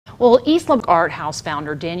Well, East Lubbock Art House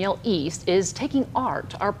founder Danielle East is taking art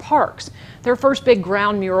to our parks. Their first big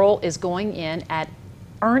ground mural is going in at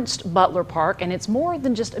Ernst Butler Park, and it's more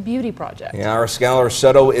than just a beauty project. Yeah, our Skylar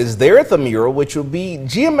Soto is there at the mural, which will be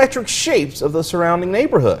geometric shapes of the surrounding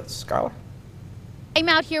neighborhoods. Skylar? I'm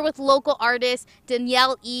out here with local artist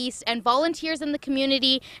Danielle East and volunteers in the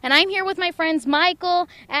community, and I'm here with my friends Michael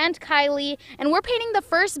and Kylie, and we're painting the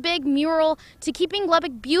first big mural to keeping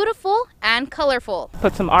Lubbock beautiful and colorful.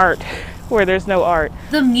 Put some art where there's no art.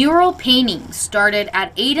 The mural painting started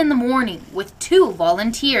at 8 in the morning with 2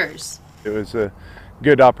 volunteers. It was a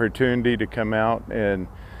good opportunity to come out and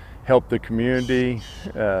help the community.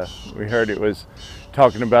 We heard it was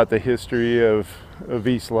talking about the history of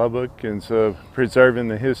East Lubbock, and so preserving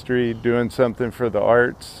the history, doing something for the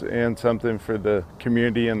arts and something for the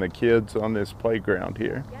community and the kids on this playground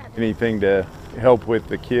here. Anything to help with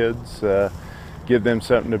the kids, give them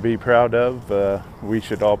something to be proud of, we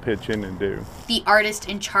should all pitch in and do. The artist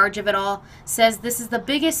in charge of it all says this is the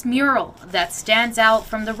biggest mural that stands out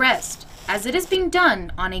from the rest, as it is being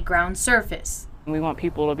done on a ground surface. We want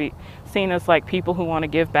people to be seen as like people who want to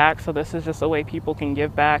give back, so this is just a way people can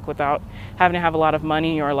give back without having to have a lot of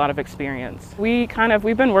money or a lot of experience. We've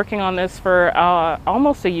been working on this for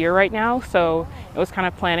almost a year right now, so it was kind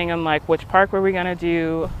of planning on like which park were we going to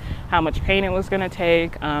do, how much paint it was going to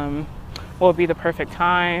take, what would be the perfect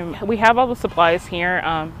time. We have all the supplies here.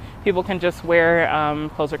 People can just wear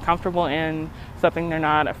clothes they're comfortable in, something they're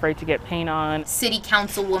not afraid to get paint on. City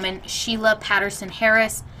Councilwoman Sheila Patterson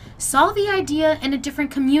Harris saw the idea in a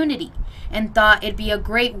different community and thought it'd be a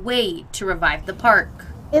great way to revive the park.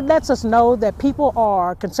 It lets us know that people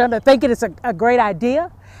are concerned, and thinking it's a great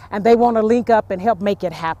idea, and they want to link up and help make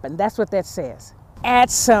it happen. That's what that says.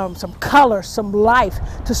 Add some color, some life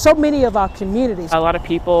to so many of our communities. A lot of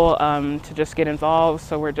people to just get involved,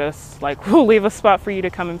 so we're just like, we'll leave a spot for you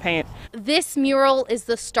to come and paint. This mural is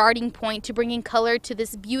the starting point to bringing color to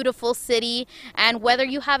this beautiful city, and whether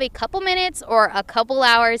you have a couple minutes or a couple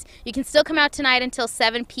hours, you can still come out tonight until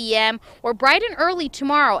 7 p.m. or bright and early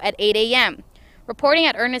tomorrow at 8 a.m. Reporting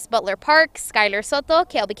at Ernest Butler Park, Skylar Soto,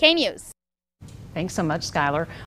 KLBK News. Thanks so much, Skylar.